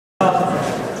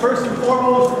First and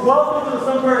foremost, welcome to the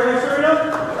Sun Prairie Ice Arena.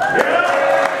 Yeah!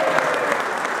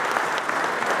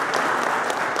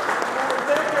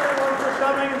 Thank everyone for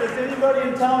coming. Does anybody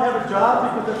in town have a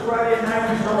job? Because it's Friday at night,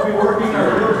 we don't be working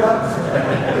our real jobs.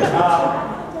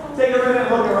 Take a minute and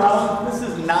look around. This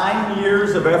is 9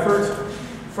 years of effort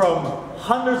from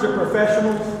hundreds of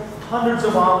professionals, hundreds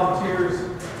of volunteers,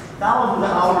 thousands of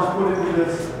hours put into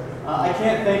this. I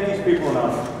can't thank these people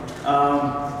enough.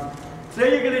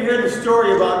 Today you're going to hear the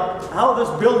story about how this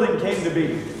building came to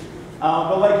be.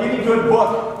 But like any good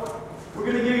book, we're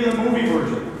going to give you the movie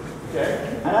version.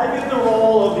 Okay? And I get the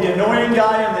role of the annoying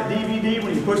guy on the DVD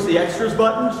when you push the extras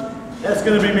buttons. That's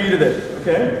going to be me today.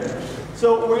 Okay?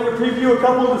 So we're going to preview a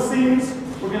couple of the scenes.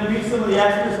 We're going to meet some of the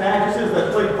actors and actresses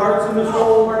that played parts in this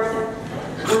role.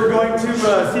 We're going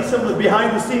to see some of the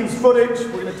behind-the-scenes footage.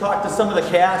 We're going to talk to some of the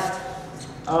cast.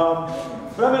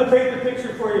 But I'm going to paint the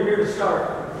picture for you here to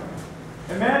start.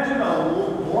 Imagine a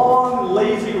long,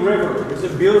 lazy river. It's a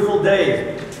beautiful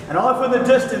day. And off in the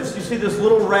distance, you see this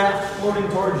little raft floating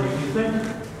towards you. You think,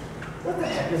 what the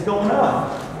heck is going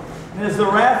on? And as the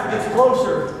raft gets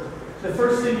closer, the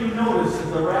first thing you notice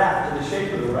is the raft and the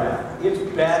shape of the raft. It's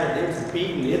battered, it's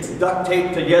beaten, it's duct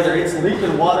taped together, it's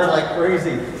leaking water like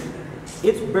crazy.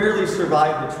 It's barely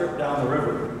survived the trip down the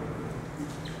river.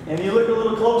 And you look a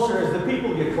little closer as the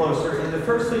people get closer, and the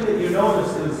first thing that you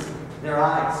notice is their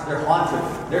eyes. They're haunted.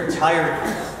 They're tired.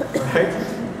 Right?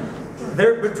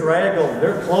 They're bedraggled.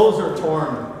 Their clothes are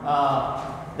torn.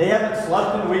 They haven't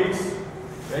slept in weeks.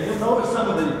 And you'll notice some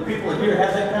of the people here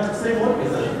have that kind of same look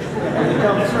as they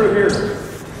come through here.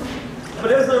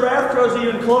 But as the raft draws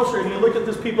even closer and you look at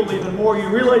these people even more, you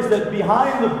realize that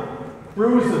behind the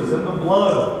bruises and the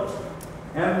blood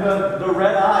and the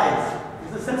red eyes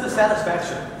is a sense of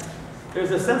satisfaction.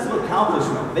 There's a sense of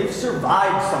accomplishment. They've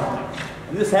survived something.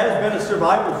 And this has been a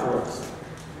survival for us.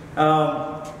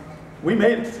 We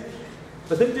made it.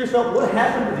 But think to yourself, what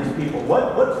happened to these people?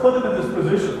 What put them in this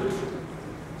position?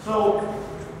 So,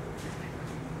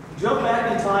 jump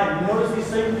back in time and notice these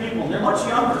same people. And they're much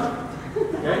younger.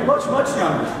 Okay? Much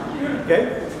younger. Okay?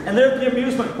 And they're at the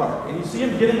amusement park. And you see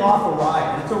them getting off a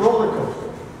ride. And it's a roller coaster.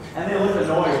 And they look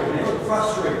annoyed. And they look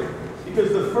frustrated.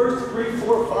 Because the first 3,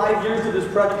 4, 5 years of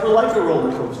this project were like a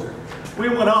roller coaster. We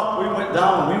went up, we went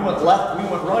down, we went left, we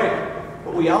went right.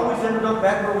 But we always ended up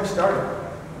back where we started.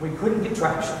 We couldn't get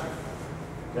traction.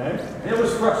 Okay? And it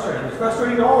was frustrating. It was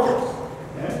frustrating to all of us.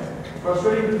 Okay?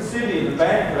 Frustrating to the city, the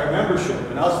bank, our membership,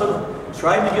 and us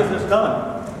trying to get this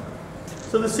done.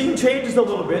 So the scene changes a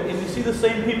little bit, and you see the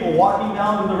same people walking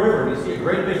down to the river. You see a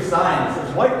great big sign that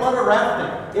says, "Whitewater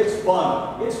rafting. It's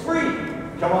fun. It's free.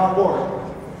 Come on board."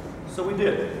 So we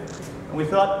did. And we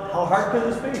thought, how hard could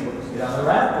this be? We'll just get on the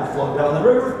raft, we'll float down the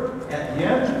river. At the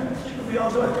end, it'll be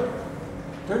all good.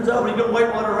 Turns out when you go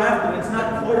whitewater rafting, it's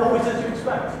not quite always as you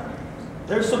expect.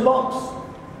 There's some bumps.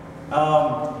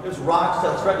 There's rocks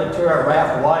that threaten to tear our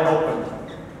raft wide open.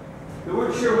 We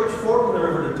weren't sure which fork in the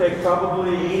river to take,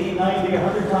 probably 80, 90,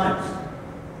 100 times.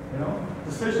 You know,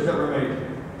 decisions that were made.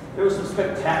 There was some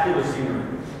spectacular scenery.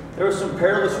 There were some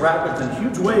perilous rapids and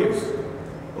huge waves.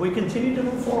 But we continued to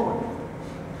move forward.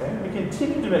 Okay? We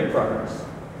continued to make progress.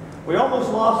 We almost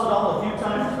lost it all a few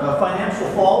times. Financial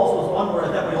Falls was one where I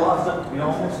thought we lost it. We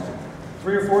almost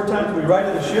 3 or 4 times we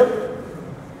righted the ship.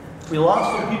 We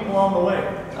lost some people along the way.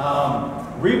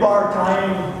 Rebar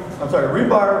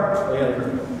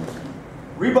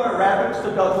rapids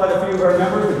took out quite a few of our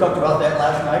members. We talked about that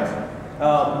last night.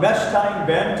 Mesh tying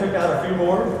bend took out a few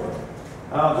more.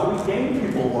 But we gained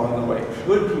people along the way.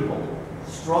 Good people.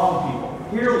 Strong people.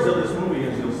 Heroes of this movie,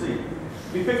 as you'll see.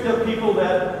 We picked up people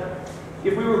that,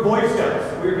 if we were Boy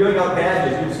Scouts, we were giving out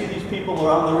badges. You'd see these people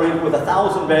around the rink with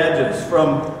 1,000 badges,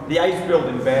 from the ice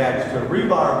building badge, to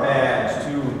rebar badge,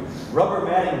 to rubber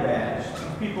matting badge.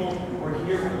 These people were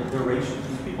here for the duration.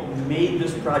 These people made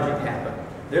this project happen.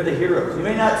 They're the heroes. You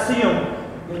may not see them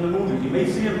in the movie. You may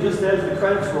see them just as the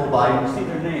credits roll by and you see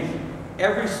their name.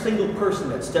 Every single person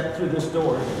that stepped through this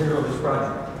door is a hero of this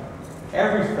project.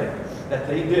 Everything that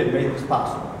they did made this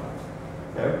possible.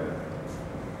 Okay?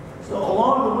 So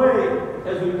along the way,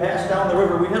 as we passed down the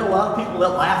river, we had a lot of people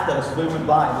that laughed at us as we went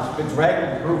by. This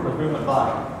bedraggled group as we went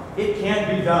by. It can't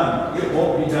be done. It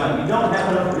won't be done. You don't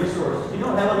have enough resources. You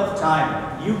don't have enough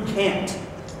time. You can't.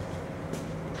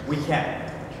 We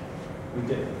can. We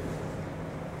did.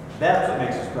 That's what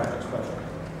makes this project special.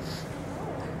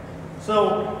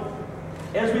 So,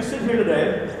 as we sit here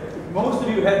today, most of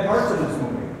you had parts in this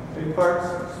movie. Big parts,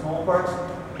 small parts,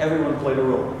 everyone played a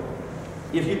role.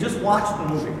 If you just watch the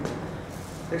movie,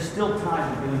 there's still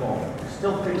time to get involved. There's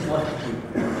still things left to do.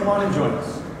 Come on and join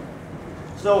us.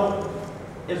 So,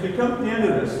 as we come to the end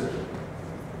of this,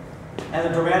 And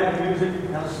the dramatic music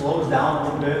kind of slows down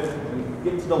a little bit.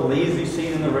 We get to the lazy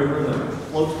scene in the river that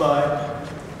floats by.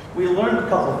 We learned a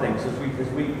couple things as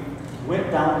we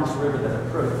went down this river that are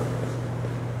critical.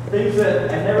 Things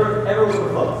that I never ever would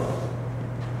have thought.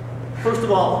 First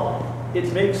of all,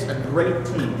 it makes a great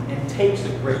team and takes a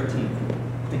great team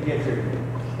to get here.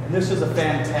 And this is a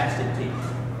fantastic team.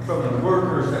 From the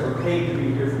workers that were paid to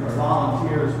be here, from our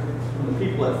volunteers, from the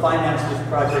people that financed this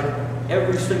project,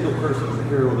 every single person is a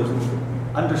hero of this movie.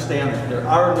 Understand that there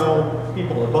are no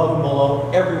people above and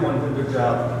below. Everyone did their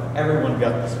job. Everyone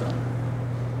got this done.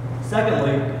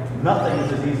 Secondly, nothing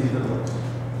is as easy as it looks.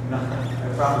 Nothing.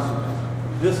 I promise you.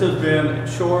 This has been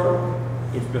a chore.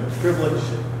 It's been a privilege.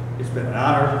 It's been an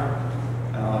honor.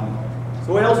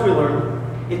 So what else we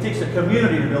learned? It takes a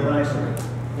community to build an ice arena.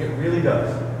 It really does.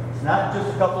 It's not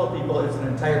just a couple of people, it's an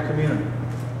entire community.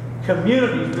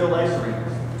 Communities build ice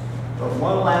arenas. But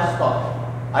one last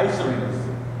thought. Ice arenas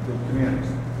build communities.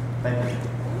 Thank you.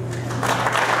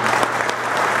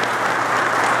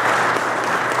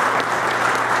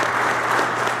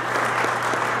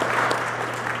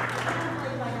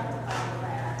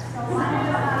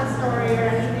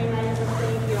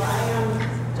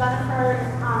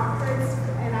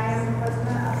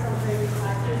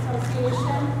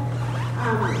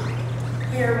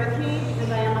 Here with me because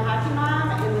I am a hockey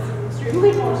mom and this is extremely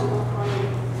emotional for me.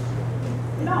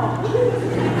 No.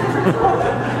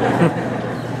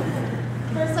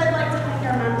 First, I'd like to thank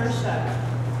our membership.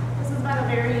 This has been a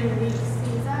very unique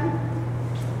season.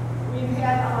 We've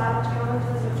had a lot of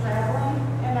challenges with traveling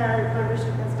and our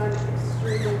membership has been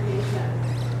extremely patient.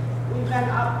 We've been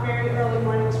up very early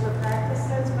mornings for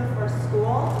practices before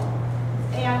school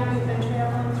and we've been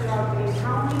traveling throughout Dane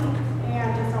County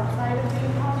and just outside of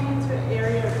Dane County to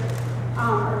area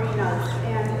arenas.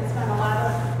 And it's been a lot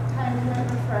of time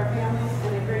commitment for our families,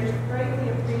 and I greatly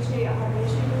appreciate how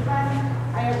patient you've been.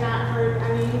 I have not heard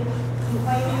any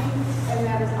complaining, and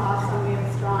that is awesome. We have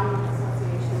a strong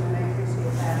association, and I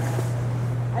appreciate that.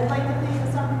 I'd like to thank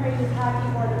the Sun Prairie Youth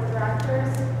Hockey Board of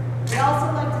Directors. I'd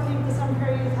also like to thank the Sun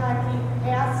Prairie Youth Hockey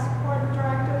past Board of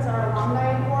Directors, our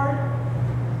alumni board.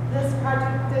 This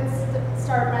project did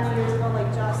start many years ago, like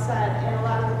Jeff said, and a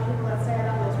lot of the people that sat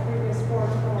on those previous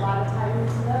boards put a lot of time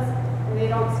into this, and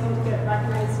they don't seem to get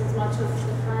recognized as much as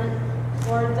the current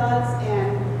board does,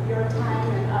 and your time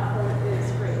and effort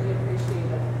is greatly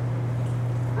appreciated.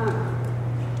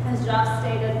 As Jeff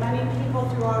stated, many people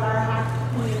throughout our hockey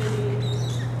community,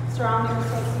 surrounding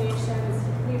associations,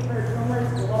 we've heard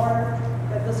rumors galore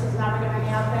that this was never going to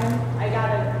happen. I got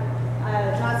a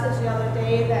message the other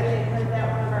day that they heard that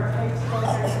one of our pipes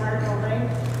closed our Cardinal Ring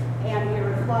and we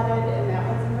were flooded and that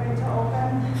wasn't going to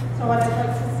open. So what I'd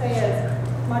like to say is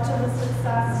much of the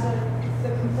success to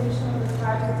the completion of this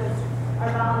project is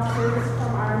our volunteers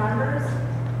from our members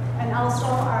and also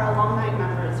our alumni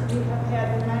members. We have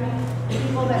had many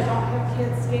people that don't have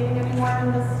kids skating anymore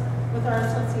in this with our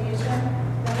association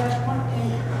that have put in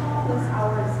countless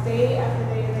hours day after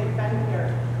day they've been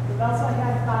here. We've also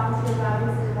had volunteers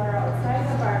obviously that are outside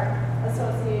of our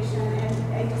association, and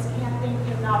I just can't thank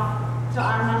you enough to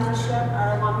our membership,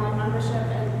 our alumni membership,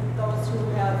 and those who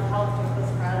have helped with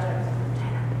this project.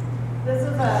 This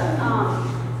is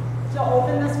to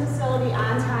open this facility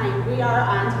on time. We are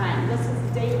on time. This is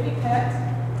the date we picked.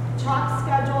 Chuck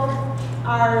scheduled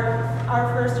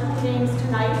our first home games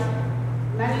tonight,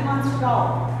 many months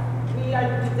ago. We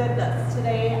did this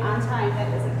today on time.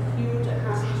 That is a huge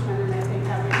accomplishment, and I think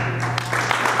everybody does.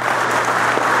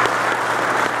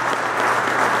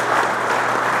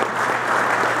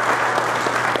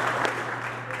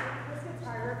 This gets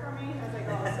harder for me as I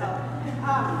go. So,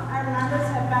 our members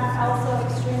have been also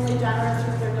extremely generous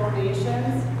with their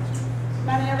donations.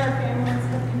 Many of our families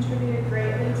have contributed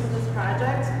greatly to this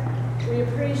project. We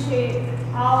appreciate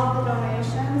all of the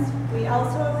donations. We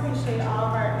also appreciate all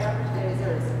of our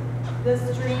advertisers.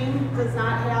 This dream does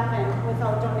not happen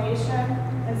without donation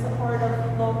and support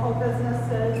of local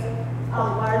businesses,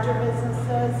 larger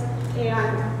businesses,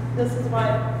 and this is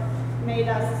what made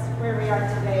us where we are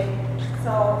today.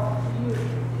 So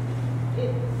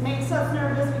it makes us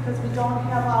nervous because we don't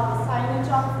have all the signage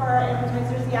up for our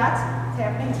advertisers yet. It's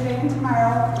happening today and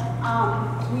tomorrow.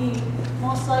 We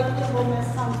most likely will miss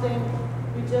something.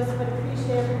 We just would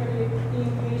appreciate everybody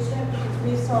being patient because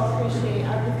we so appreciate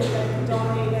everything that you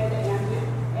donated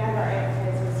and our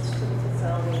advertisers to the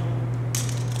facility.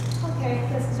 Okay,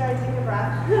 this is our take a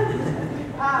breath.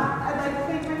 I'd like to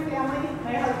thank my family,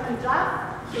 my husband Jeff,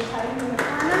 who's hiding in the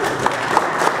corner.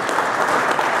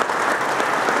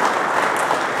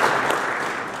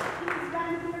 He's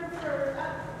been here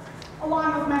for, along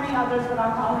with many others, but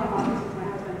I'll call him others because my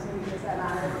husband to me is that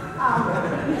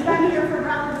honored. He's been here for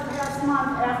probably the past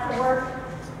month after work.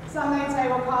 Some nights I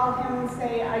will call him and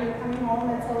say, are you coming home?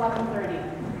 It's 11:30.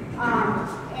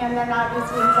 And then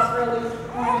obviously he's up early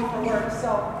morning for work. So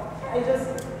I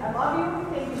love you.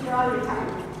 Thank you for all your time.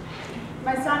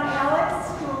 My son Alex,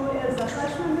 who is a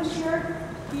freshman this year,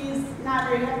 he's not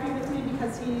very happy with me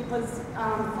because he was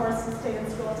forced to stay in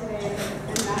school today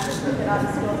and not get out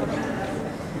of school today.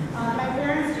 My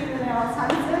parents, Jean and Alice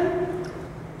Hudson,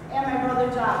 and my brother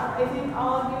Jeff. I thank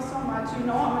all of you so much. You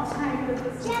know how much time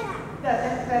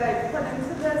that I put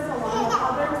into this along with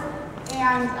others,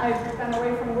 and I've been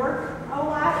away from work a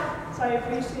lot, so I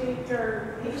appreciate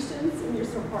your patience and your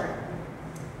support.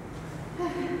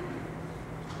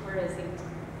 Where is he?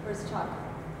 Where's Chuck?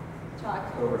 Chuck.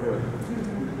 Over here.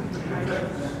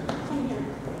 Come here.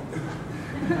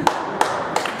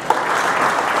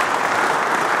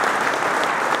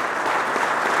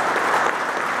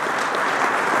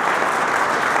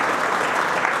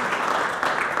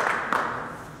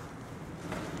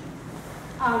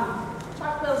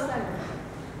 Chuck Wilson.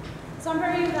 Sun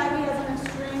Prairie Ice Arena has an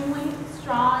extremely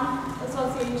strong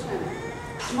association.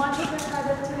 Much of the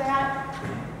credit to that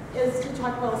is to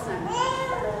Chuck Wilson.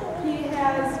 He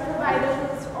has provided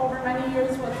us over many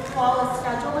years with flawless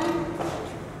scheduling,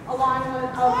 along with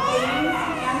games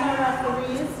and the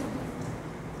referees.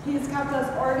 He's kept us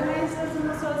organized as an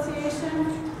association,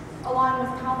 along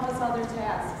with countless other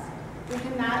tasks. We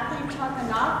cannot thank Chuck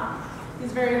enough.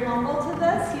 He's very humble to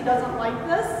this. He doesn't like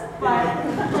this, but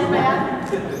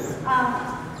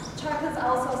Chuck has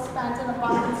also spent an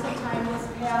abundance of time this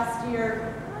past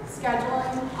year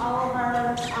scheduling all of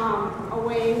our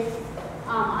away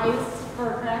ice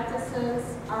for practices.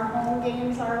 Our home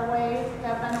games are away,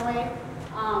 have been away.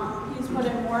 He's put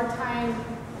in more time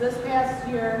this past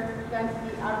year than he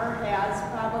ever has,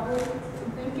 probably,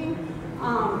 I'm thinking.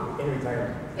 In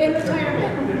retirement. In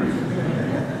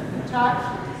retirement. Chuck,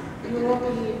 you will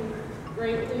be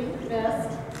greatly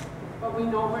missed, but we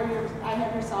know where I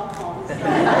have your cell phone. So.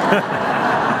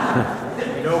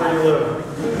 We know where you live.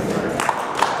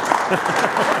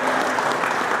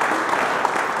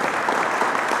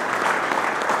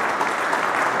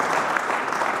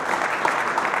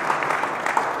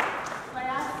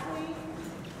 Lastly,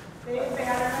 Dave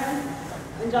Bannerman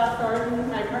and Jeff Thornton,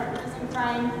 my partners in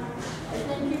crime. I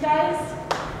thank you guys.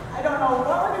 I don't know what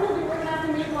we're going to do. We're going to have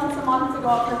to meet once a month to go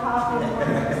out for coffee or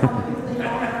something that you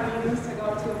don't have meetings to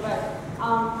go to. But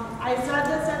I said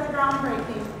this at the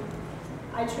groundbreaking.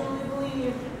 I truly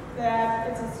believe that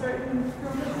it's a certain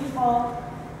group of people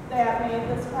that made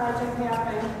this project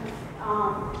happen.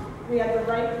 We had the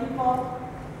right people,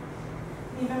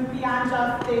 even beyond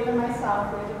Jeff, Dave, and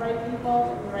myself. We had the right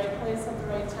people in the right place at the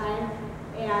right time.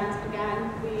 And again,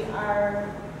 we are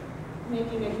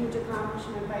making a huge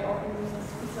accomplishment by opening this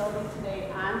facility today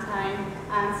on time,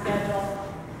 on schedule.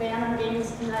 Bantam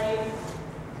games tonight,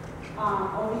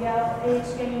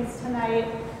 ODLH games tonight.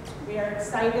 We are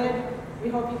excited. We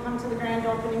hope you come to the grand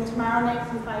opening tomorrow night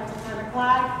from 5 to 10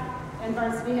 o'clock. And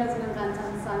varsity has an event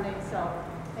on Sunday. So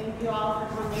thank you all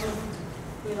for coming.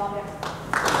 We love you.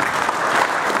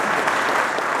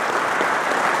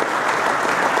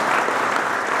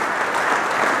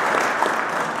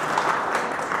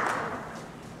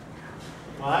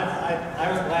 I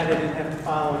was glad I didn't have to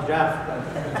follow Jeff, but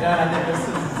Jen, I think this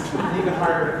is even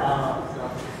harder to follow. So,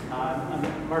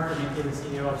 I'm Mark Verminke, the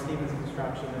CEO of Stevens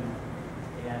Construction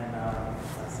and a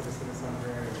citizen of Sun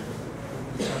Prairie.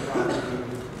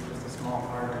 Just a small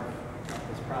part of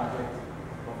this project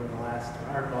over the last,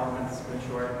 our involvement's been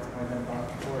short. It's only been about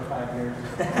 4 or 5 years.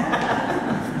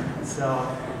 So,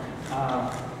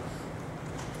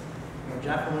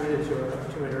 Jeff alluded to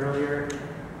it earlier.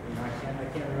 I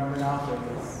can't remember now if it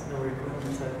was Hillary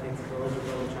Clinton said it takes a village to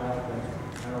build a child, but I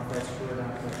don't know if that's true or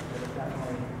not, but it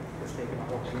definitely has taken a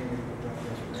whole community to build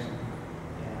this ring.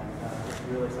 And it's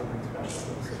really something special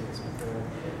for the city of Sun Prairie.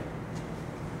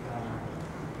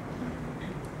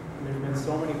 There's been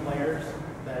so many players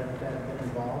that have been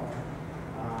involved.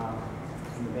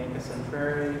 From the Bank of Sun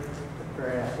Prairie, the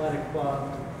Prairie Athletic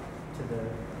Club, to the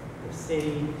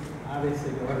city.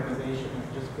 Obviously the organization has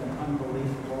just been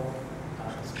unbelievable. The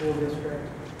school district.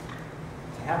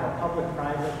 To have a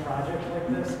public-private project like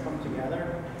this come together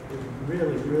is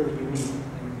really, really unique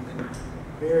and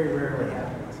very rarely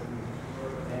happens.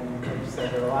 And like you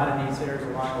said, there are a lot of naysayers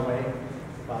along the way,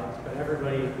 but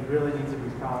everybody really needs to be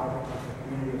proud of the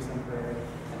community of Sun Prairie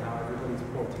and how everybody's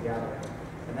pulled together.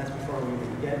 And that's before we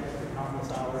even get the countless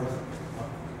hours of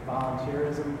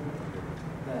volunteerism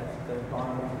that have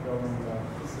gone into building the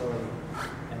facility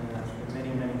and the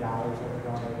many, many dollars that were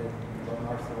donated. But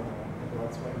more so the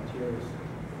blood, sweat, and tears,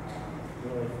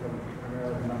 really from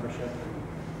primarily the membership and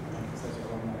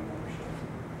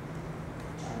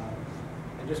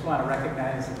just want to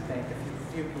recognize and thank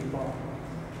a few people.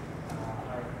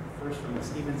 First from the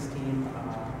Stevens team,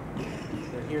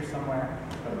 they're here somewhere.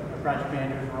 Our project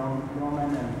managers,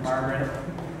 Roman and Margaret.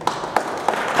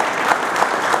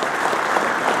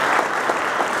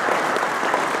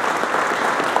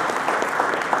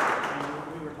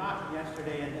 And we were talking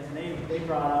yesterday, and they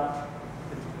brought up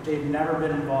that they've never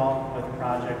been involved with a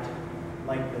project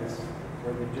like this,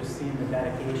 where they've just seen the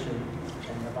dedication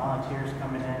and the volunteers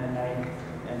coming in at night,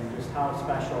 and just how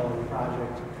special a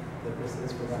project that this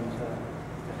is for them to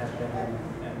have been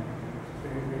and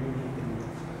very, very unique in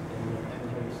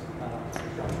everybody's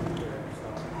construction career. So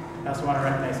I also want to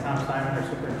recognize Tom Simon, our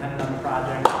superintendent on the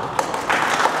project.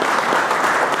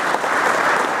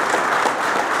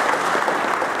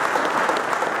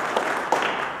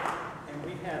 And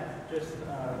we've had just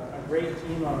a great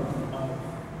team of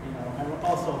and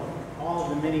also all of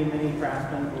the many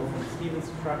craftsmen, both from Stevens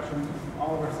Construction,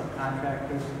 all of our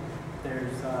subcontractors.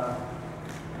 There's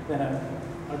been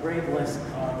a great list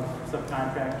of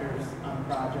subcontractors on the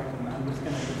project, and I'm just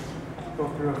going to go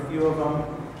through a few of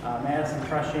them. Madison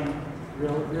Crushing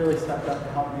really stepped up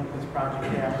to help make this project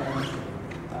happen.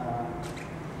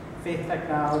 Faith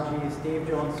Technologies, Dave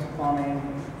Jones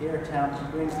Plumbing, Air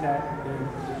Temp, Wings Tech.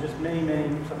 There's just many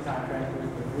subcontractors that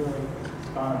have really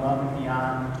gone above and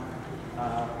beyond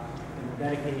in the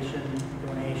dedication,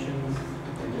 donations,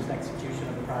 and just execution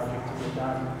of the project to get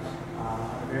done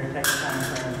on a very tight time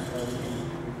frame, so we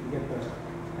can get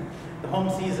the home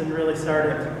season really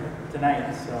started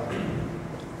tonight. So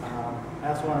I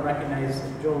also want to recognize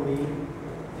Joe Lee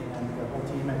and the whole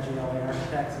team at GLA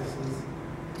Architects.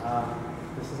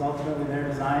 This is ultimately their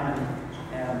design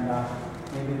and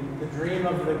maybe the dream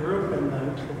of the group, and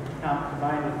the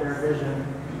combined with their vision,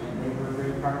 and they were a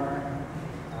great partner.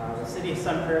 The city of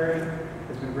Sun Prairie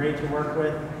has been great to work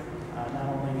with, not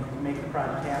only to make the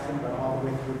project happen, but all the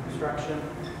way through construction.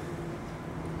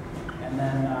 And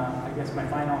then I guess my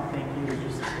final thank you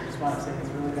is I just want to say it's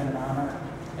really been an honor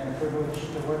and a privilege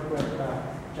to work with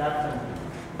Jeff and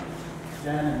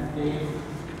Jen and Dave.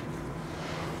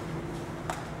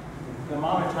 The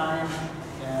amount of time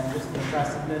and just the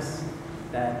impressiveness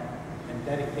and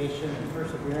dedication and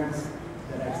perseverance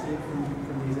that I've seen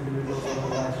from these individuals over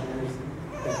the last years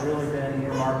has really been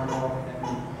remarkable, and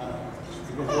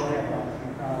you guys really have a lot to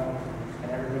be proud of, and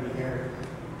everybody here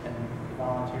and the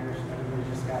volunteers, everybody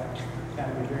just got to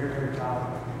be very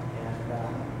proud, and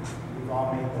we've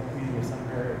all made the community of Sun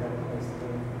Prairie a better place to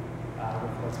live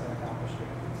with what's been accomplished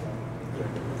here. So,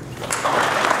 thank you.